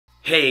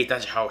嘿，大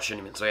家好，我是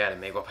你们最爱的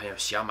美国朋友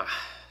小马。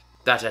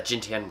大家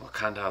今天我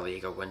看到了一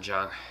个文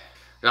章，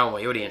让我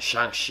有点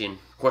伤心，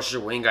或是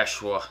我应该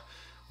说，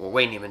我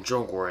为你们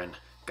中国人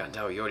感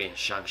到有点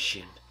伤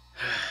心。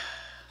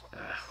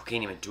我给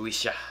你们读一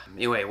下，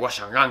因为我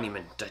想让你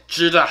们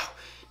知道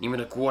你们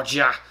的国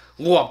家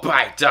落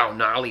败到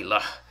哪里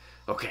了。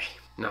OK，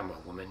 那么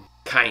我们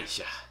看一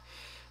下。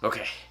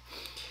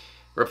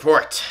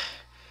OK，report: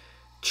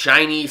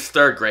 Chinese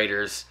third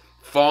graders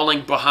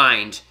falling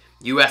behind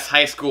U.S.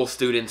 high school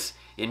students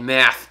in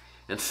math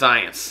and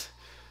science.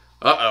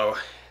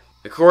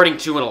 According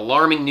to an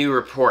alarming new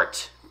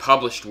report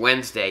published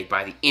Wednesday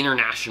by the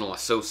International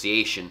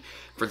Association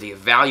for the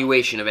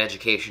Evaluation of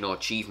Educational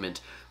Achievement,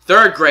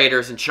 third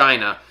graders in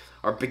China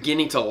are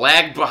beginning to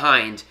lag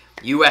behind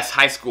U.S.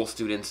 high school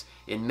students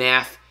in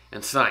math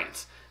and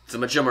science. 怎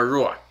么这么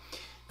弱?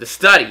 The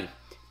study,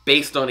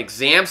 based on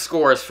exam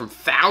scores from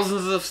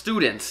thousands of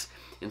students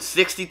in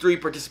 63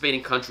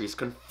 participating countries,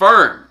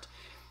 confirmed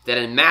that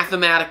in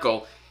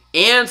mathematical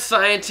and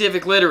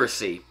scientific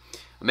literacy,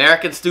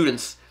 American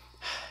students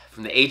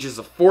from the ages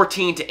of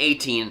 14 to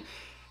 18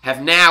 have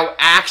now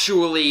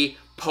actually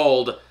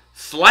pulled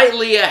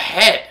slightly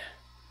ahead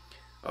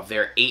of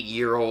their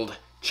 8-year-old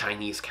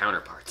Chinese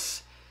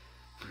counterparts.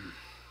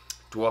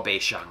 多悲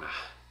伤啊.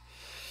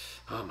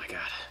 Oh my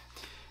god.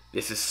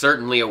 This is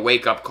certainly a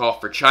wake-up call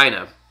for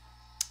China,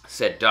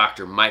 said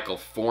Dr. Michael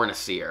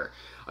Fornacier,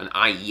 an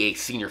IEA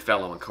senior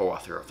fellow and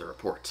co-author of the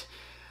report.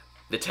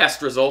 The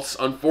test results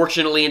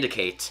unfortunately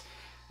indicate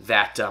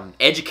that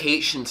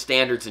education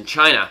standards in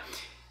China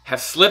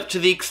have slipped to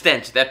the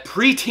extent that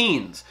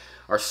preteens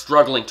are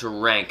struggling to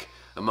rank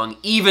among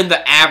even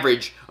the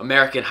average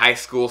American high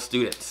school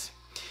students.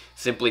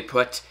 Simply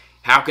put,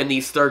 how can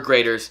these third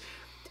graders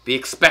be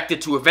expected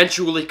to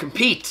eventually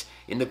compete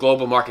in the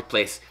global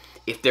marketplace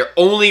if they're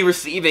only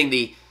receiving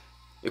the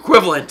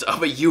equivalent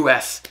of a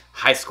U.S.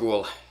 high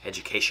school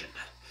education?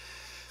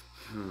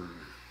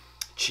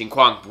 情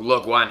况不乐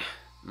观.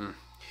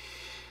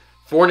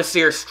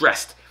 Fornacier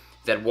stressed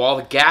that while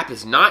the gap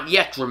is not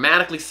yet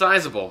dramatically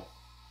sizable,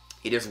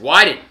 it has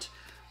widened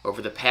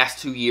over the past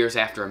 2 years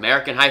after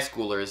American high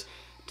schoolers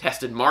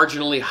tested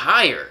marginally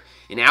higher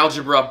in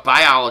algebra,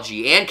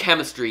 biology, and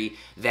chemistry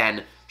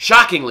than,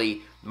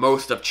 shockingly,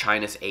 most of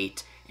China's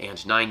 8- and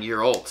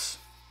 9-year-olds.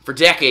 For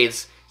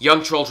decades,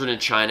 young children in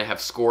China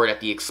have scored at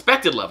the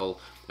expected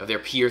level of their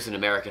peers in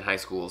American high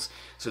schools,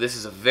 so this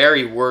is a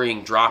very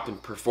worrying drop in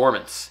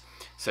performance,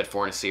 said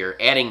Fornacier,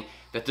 adding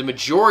that the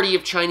majority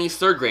of Chinese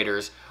third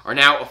graders are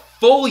now a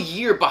full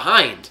year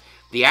behind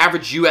the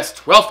average U.S.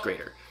 12th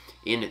grader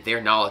in their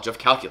knowledge of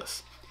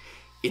calculus.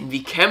 In the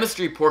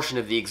chemistry portion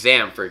of the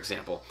exam, for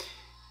example,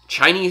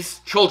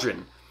 Chinese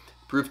children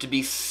proved to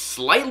be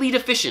slightly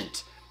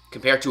deficient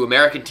compared to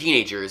American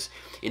teenagers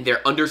in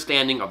their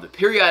understanding of the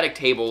periodic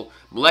table,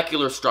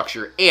 molecular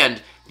structure,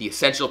 and the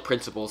essential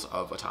principles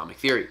of atomic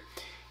theory.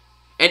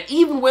 And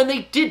even when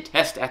they did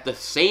test at the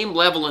same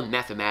level in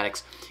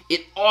mathematics,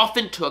 it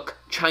often took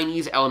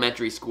Chinese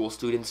elementary school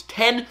students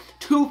 10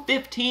 to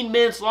 15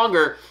 minutes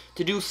longer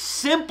to do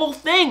simple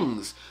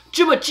things,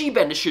 这么基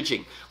本的事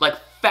情, like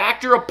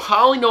factor a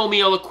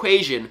polynomial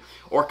equation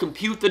or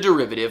compute the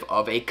derivative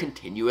of a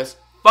continuous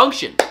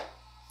function.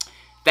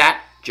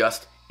 That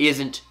just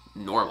isn't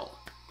normal.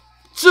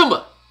 这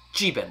么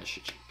基本的事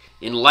情.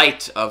 In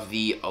light of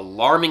the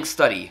alarming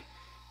study,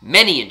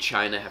 many in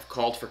China have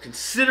called for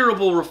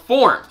considerable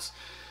reforms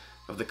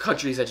of the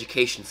country's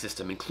education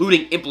system,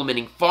 including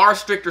implementing far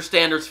stricter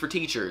standards for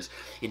teachers,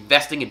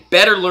 investing in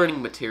better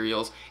learning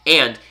materials,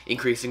 and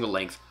increasing the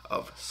length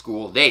of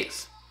school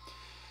days.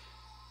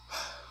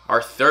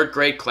 Our third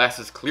grade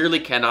classes clearly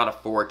cannot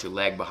afford to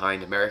lag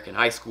behind American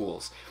high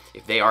schools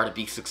if they are to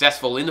be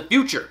successful in the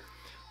future,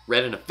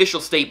 read an official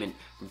statement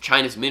from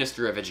China's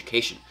Minister of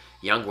Education,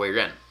 Yang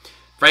Guiren.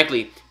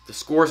 Frankly, the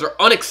scores are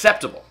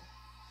unacceptable,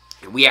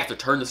 and we have to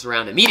turn this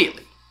around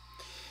immediately.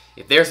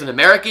 If there's an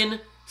American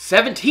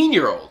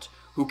 17-year-old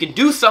who can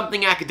do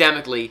something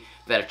academically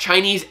that a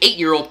Chinese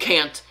 8-year-old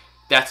can't,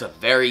 that's a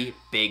very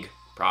big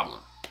problem.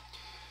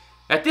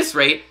 At this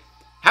rate,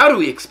 how do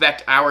we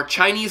expect our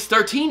Chinese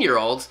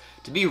 13-year-olds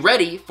to be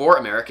ready for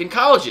American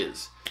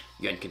colleges?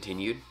 Yuan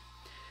continued.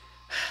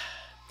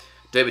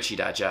 对不起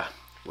大家，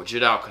我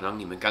知道可能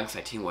你们刚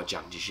才听我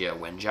讲这些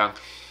文章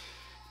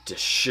的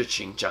事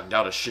情，讲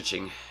到的事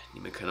情，你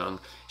们可能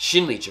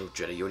心里就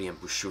觉得有点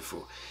不舒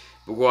服。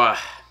不过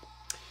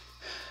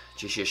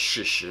这些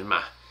事实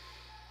嘛，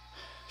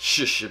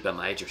事实本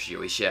来就是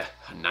有一些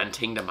很难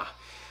听的嘛，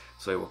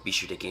所以我必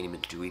须得给你们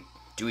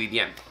读一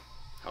遍。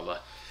好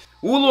了，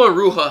无论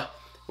如何，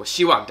我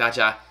希望大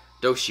家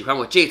都喜欢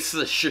我这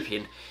次视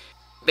频，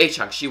非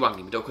常希望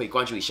你们都可以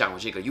关注一下我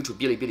这个 YouTube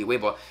哔哩哔哩微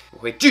博，我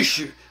会继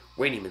续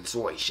为你们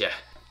做一些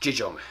这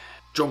种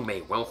中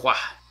美文化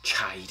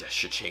差异的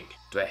事情。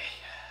对，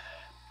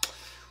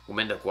我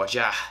们的国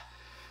家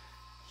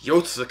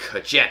由此可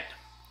见，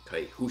可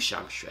以互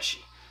相学习，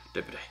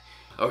对不对？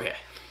 OK，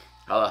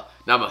 好了，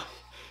那么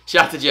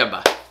下次见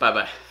吧，拜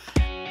拜。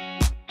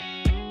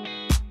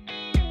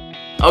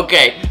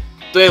OK，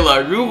对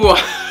了，如果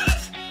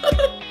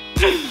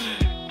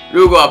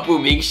如果不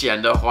明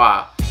显的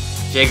话，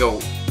这个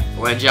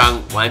文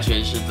章完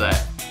全是在，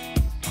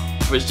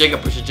不是这个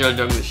不是真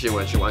正的新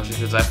闻，是完全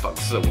是在讽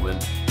刺我们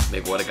美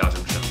国的高中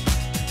生，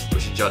不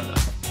是真的。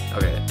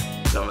OK，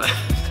 那么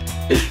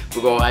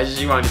不过我还是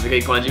希望你们可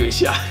以关注一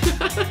下。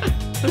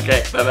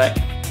OK， 拜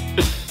拜。